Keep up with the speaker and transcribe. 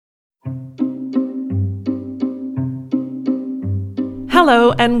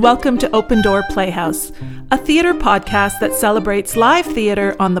Hello, and welcome to Open Door Playhouse, a theater podcast that celebrates live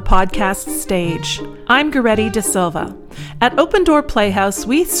theater on the podcast stage. I'm Goretti De Silva. At Open Door Playhouse,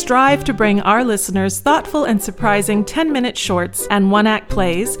 we strive to bring our listeners thoughtful and surprising 10-minute shorts and one-act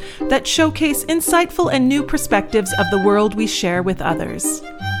plays that showcase insightful and new perspectives of the world we share with others.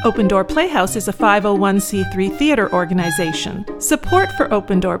 Open Door Playhouse is a 501c3 theater organization. Support for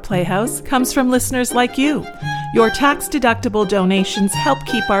Open Door Playhouse comes from listeners like you. Your tax-deductible donations help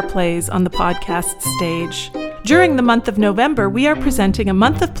keep our plays on the podcast stage. During the month of November, we are presenting a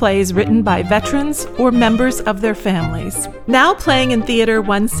month of plays written by veterans or members of their families. Now playing in Theater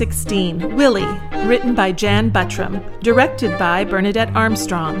 116, WIlly, written by Jan Buttram, directed by Bernadette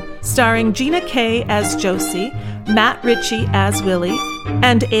Armstrong, starring Gina Kay as Josie, Matt Ritchie as Willie,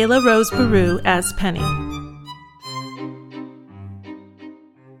 and Ayla Rose Baru as Penny.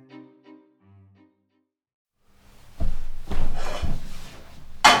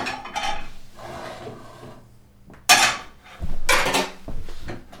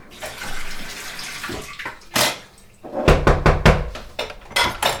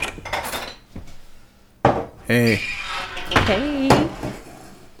 Hey. Hey.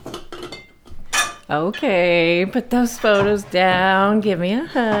 Okay, put those photos down. Give me a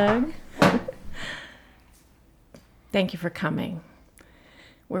hug. Thank you for coming.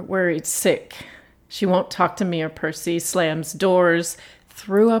 We're worried sick. She won't talk to me or Percy, slams doors,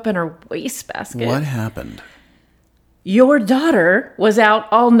 threw up in her wastebasket. What happened? Your daughter was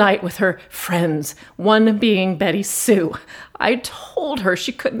out all night with her friends, one being Betty Sue. I told her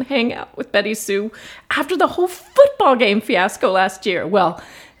she couldn't hang out with Betty Sue after the whole football game fiasco last year. Well,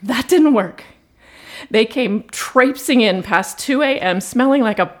 that didn't work. They came traipsing in past 2 a.m. smelling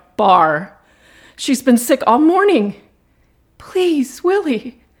like a bar. She's been sick all morning. Please,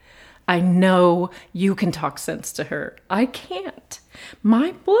 Willie. I know you can talk sense to her. I can't.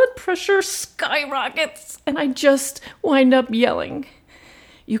 My blood pressure skyrockets, and I just wind up yelling.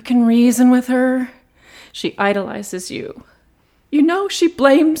 You can reason with her. She idolizes you. You know she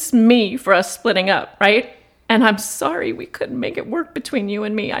blames me for us splitting up, right? And I'm sorry we couldn't make it work between you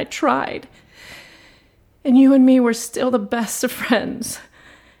and me. I tried. And you and me were still the best of friends.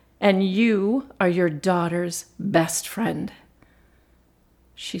 And you are your daughter's best friend.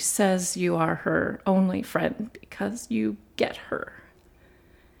 She says you are her only friend because you get her.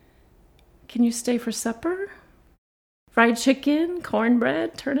 Can you stay for supper? Fried chicken,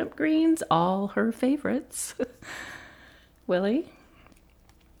 cornbread, turnip greens, all her favorites. Willie?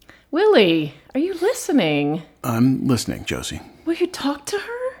 Willie, are you listening? I'm listening, Josie. Will you talk to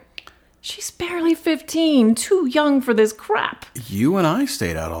her? She's barely 15, too young for this crap. You and I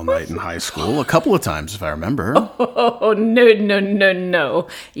stayed out all night in high school, a couple of times if I remember. Oh, no.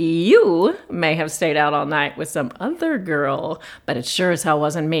 You may have stayed out all night with some other girl, but it sure as hell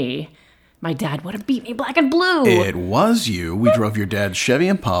wasn't me. My dad would have beat me black and blue. It was you. We drove your dad's Chevy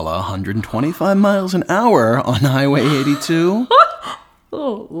Impala 125 miles an hour on Highway 82.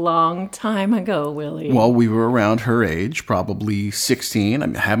 Oh, long time ago, Willie. Well, we were around her age, probably 16.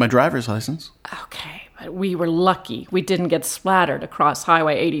 I had my driver's license. Okay, but we were lucky we didn't get splattered across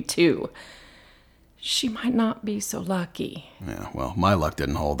Highway 82. She might not be so lucky. Yeah, well, my luck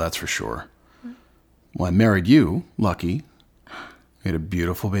didn't hold, that's for sure. Well, I married you, lucky. We had a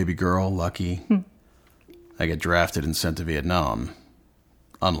beautiful baby girl, lucky. I get drafted and sent to Vietnam.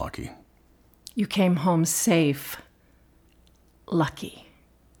 Unlucky. You came home safe. Lucky.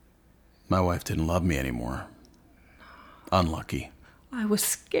 My wife didn't love me anymore. Unlucky. I was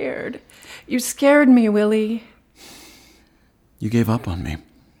scared. You scared me, Willie. You gave up on me.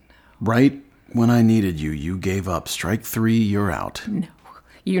 Right when I needed you, you gave up. Strike 3, you're out. No.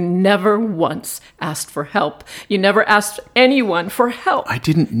 You never once asked for help. You never asked anyone for help. I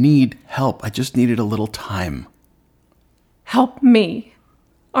didn't need help. I just needed a little time. Help me.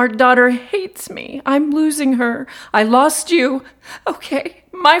 Our daughter hates me. I'm losing her. I lost you. Okay,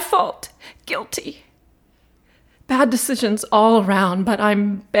 my fault. Guilty. Bad decisions all around, but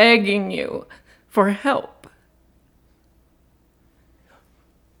I'm begging you for help.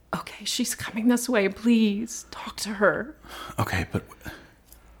 Okay, she's coming this way. Please, talk to her. Okay, but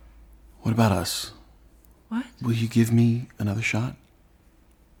what about us? What? Will you give me another shot?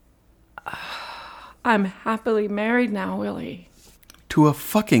 I'm happily married now, Willie. To a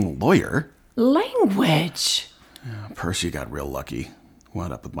fucking lawyer? Language. Yeah, Percy got real lucky.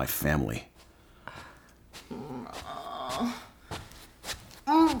 Wound up with my family.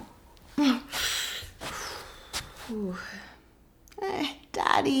 Hey,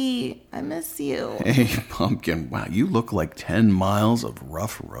 Daddy, I miss you. Hey, Pumpkin. Wow, you look like 10 miles of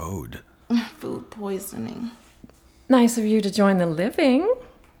rough road. Food poisoning. Nice of you to join the living.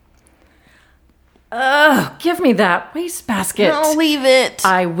 Ugh, give me that wastebasket. No, leave it.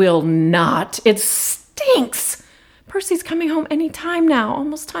 I will not. It stinks. Percy's coming home any time now.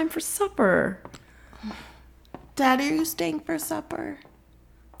 Almost time for supper. Dad, are you staying for supper?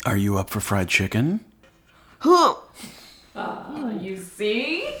 Are you up for fried chicken? Who? You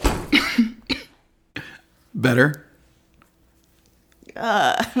see? Better?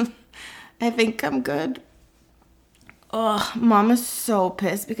 I think I'm good. Ugh, Mom is so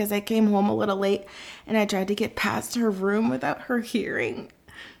pissed because I came home a little late and I tried to get past her room without her hearing.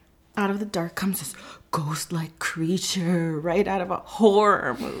 Out of the dark comes this ghost-like creature right out of a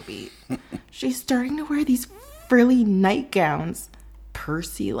horror movie. She's starting to wear these frilly nightgowns.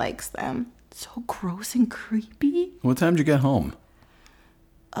 Percy likes them. So gross and creepy. What time did you get home?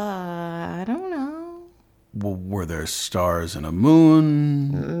 I don't know. Well, were there stars and a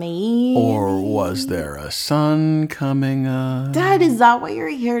moon? Maybe. Or was there a sun coming up? Dad, is that why you're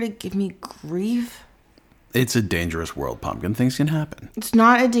here, to give me grief? It's a dangerous world, Pumpkin. Things can happen. It's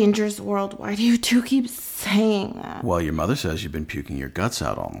not a dangerous world. Why do you two keep saying that? Well, your mother says you've been puking your guts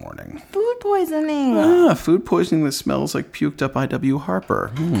out all morning. Food poisoning. Food poisoning that smells like puked up I.W.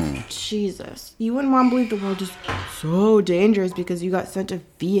 Harper. Jesus. You and Mom believe the world is so dangerous because you got sent to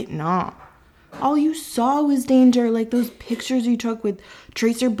Vietnam. All you saw was danger, like those pictures you took with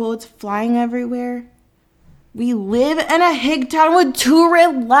tracer bullets flying everywhere. We live in a hick town with 2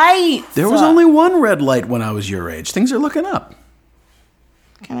 red lights. There was only one red light when I was your age. Things are looking up.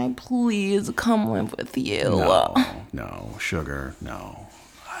 Can I please come live with you? No, sugar, no.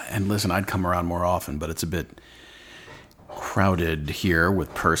 And listen, I'd come around more often, but it's a bit crowded here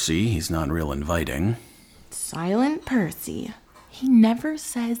with Percy. He's not real inviting. Silent Percy. He never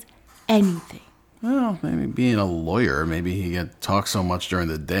says anything. Well, maybe being a lawyer, maybe he talks so much during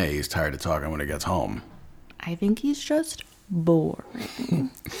the day, he's tired of talking when he gets home. I think he's just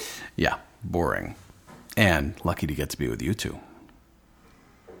boring. Yeah, boring. And lucky to get to be with you two.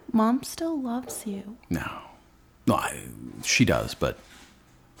 Mom still loves you. No, she does, but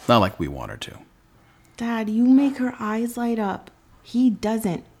not like we want her to. Dad, you make her eyes light up. He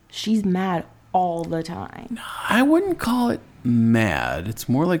doesn't. She's mad all the time. I wouldn't call it mad. It's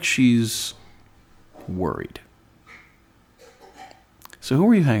more like she's worried. So who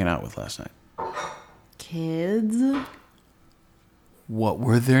were you hanging out with last night? Kids? What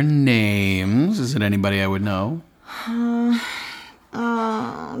were their names? Is it anybody I would know?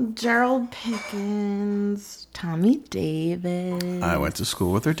 Gerald Pickens, Tommy Davis. I went to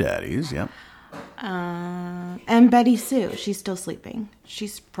school with their daddies, yep. And Betty Sue. She's still sleeping. She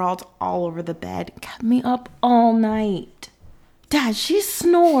sprawled all over the bed, kept me up all night. Dad, she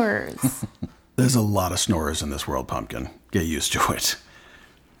snores. There's a lot of snorers in this world, Pumpkin. Get used to it.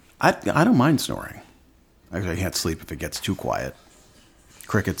 I don't mind snoring. Actually, I can't sleep if it gets too quiet.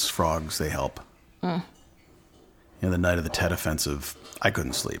 Crickets, frogs, they help. The night of the Tet Offensive, I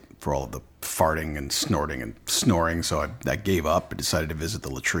couldn't sleep for all of the farting and snorting and snoring, so I gave up and decided to visit the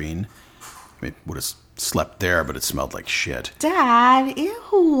latrine. I would have slept there, but it smelled like shit. Dad,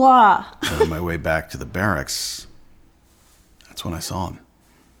 ew. And on my way back to the barracks, that's when I saw him.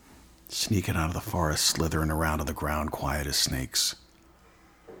 Sneaking out of the forest, slithering around on the ground, quiet as snakes.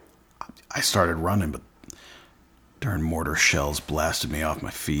 I started running, but darn mortar shells blasted me off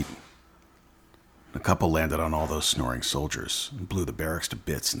my feet. A couple landed on all those snoring soldiers and blew the barracks to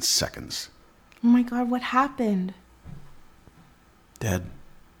bits in seconds. Oh my God, what happened? Dead.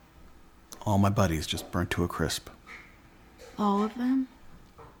 All my buddies just burnt to a crisp. All of them?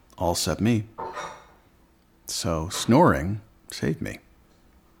 All except me. So snoring saved me.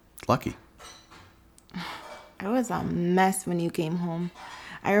 Lucky. I was a mess when you came home.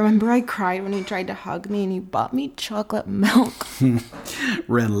 I remember I cried when you tried to hug me and you bought me chocolate milk.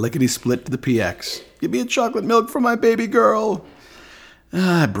 Ran lickety-split to the PX. Give me a chocolate milk for my baby girl.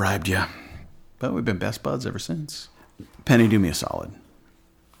 I bribed you. But we've been best buds ever since. Penny, do me a solid.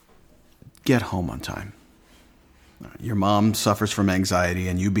 Get home on time. Your mom suffers from anxiety,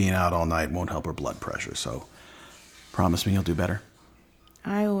 and you being out all night won't help her blood pressure, so promise me you'll do better.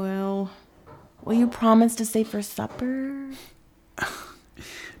 I will. Will you promise to stay for supper?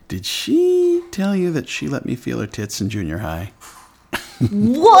 Did she tell you that she let me feel her tits in junior high?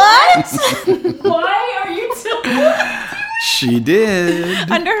 What? Why are you still... She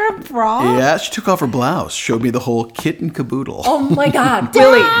did. Under her bra? Yeah, she took off her blouse, showed me the whole kit and caboodle. Oh my God,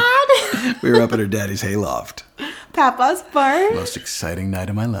 Willy. Dad! We were up at her daddy's hayloft. Papa's barn? Most exciting night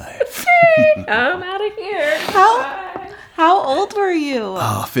of my life. I'm out of here. How old were you?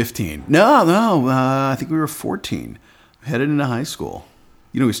 Oh, 15. No, I think we were 14. Headed into high school.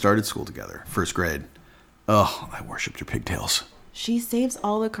 We started school together, first grade. Oh, I worshipped your pigtails. She saves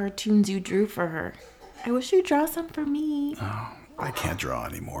all the cartoons you drew for her. I wish you'd draw some for me. Oh, I can't draw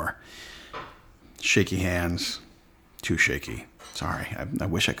anymore. Shaky hands. Too shaky. Sorry, I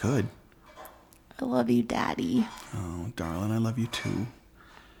wish I could. I love you, Daddy. Oh, darling, I love you too.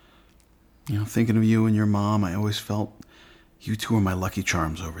 You know, thinking of you and your mom, I always felt you two are my lucky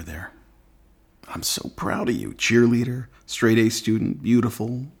charms over there. I'm so proud of you. Cheerleader, straight A student,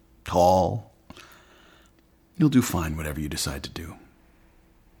 beautiful, tall. You'll do fine whatever you decide to do.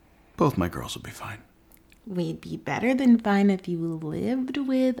 Both my girls will be fine. We'd be better than fine if you lived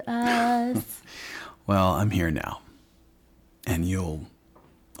with us. Well, I'm here now. And you'll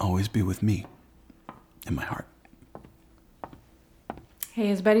always be with me in my heart. Hey,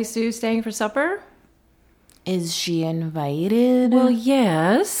 is Betty Sue staying for supper? Is she invited? Well,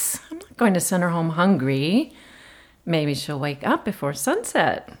 yes. I'm not going to send her home hungry. Maybe she'll wake up before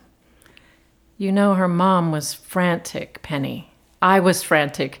sunset. You know her mom was frantic, Penny. I was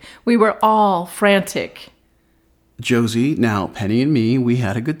frantic. We were all frantic. Josie, now Penny and me, we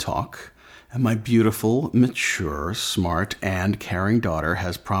had a good talk. And my beautiful, mature, smart, and caring daughter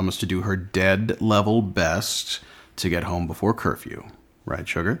has promised to do her dead-level best to get home before curfew. Right,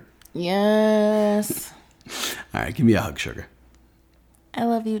 sugar? Yes. All right, give me a hug, sugar. I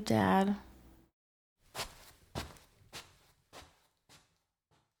love you, Dad.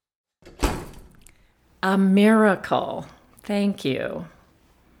 A miracle. Thank you.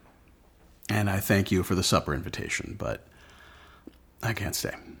 And I thank you for the supper invitation, but I can't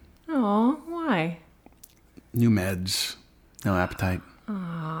stay. Oh, why? New meds, no appetite.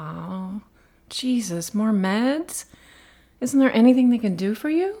 Oh, Jesus, more meds? Isn't there anything they can do for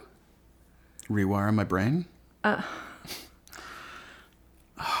you? Rewire my brain? I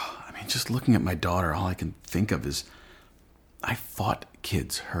mean, just looking at my daughter, all I can think of is I fought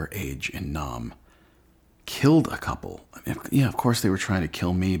kids her age in Nam. Killed a couple. I mean, yeah, of course they were trying to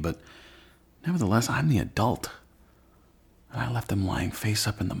kill me, but nevertheless, I'm the adult. And I left them lying face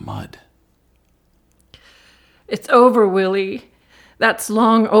up in the mud. It's over, Willie. That's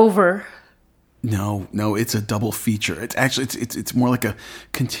long over. No, it's a double feature. It's more like a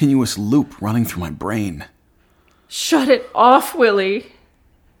continuous loop running through my brain. Shut it off, Willie.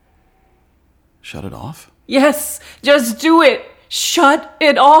 Shut it off? Yes, just do it. Shut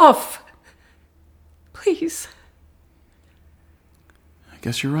it off. Please. I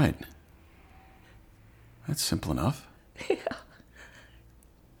guess you're right. That's simple enough. Yeah.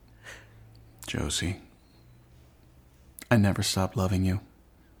 Josie, I never stopped loving you.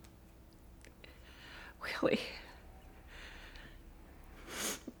 Willie.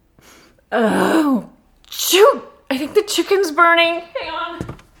 Oh, shoot! I think the chicken's burning. Hang on.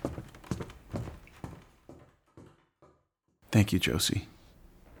 Thank you, Josie.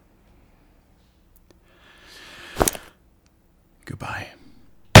 Goodbye.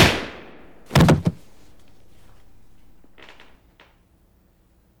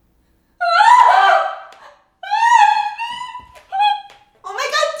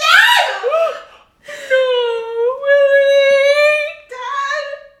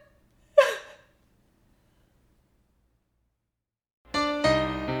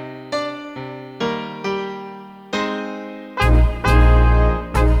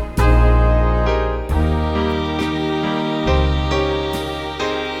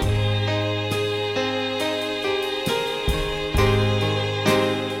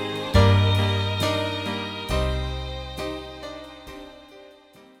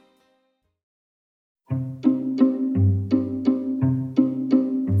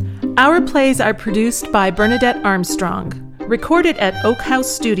 Our plays are produced by Bernadette Armstrong, recorded at Oak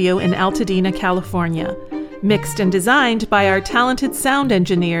House Studio in Altadena, California, mixed and designed by our talented sound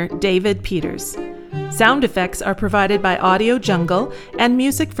engineer, David Peters. Sound effects are provided by Audio Jungle and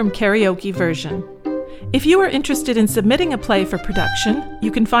music from Karaoke Version. If you are interested in submitting a play for production, you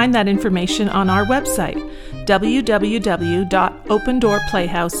can find that information on our website,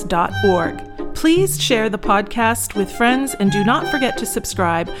 www.opendoorplayhouse.org. Please share the podcast with friends and do not forget to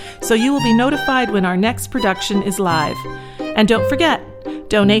subscribe so you will be notified when our next production is live. And don't forget,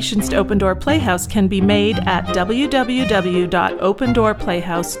 donations to Open Door Playhouse can be made at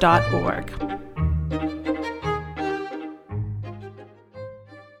www.opendoorplayhouse.org.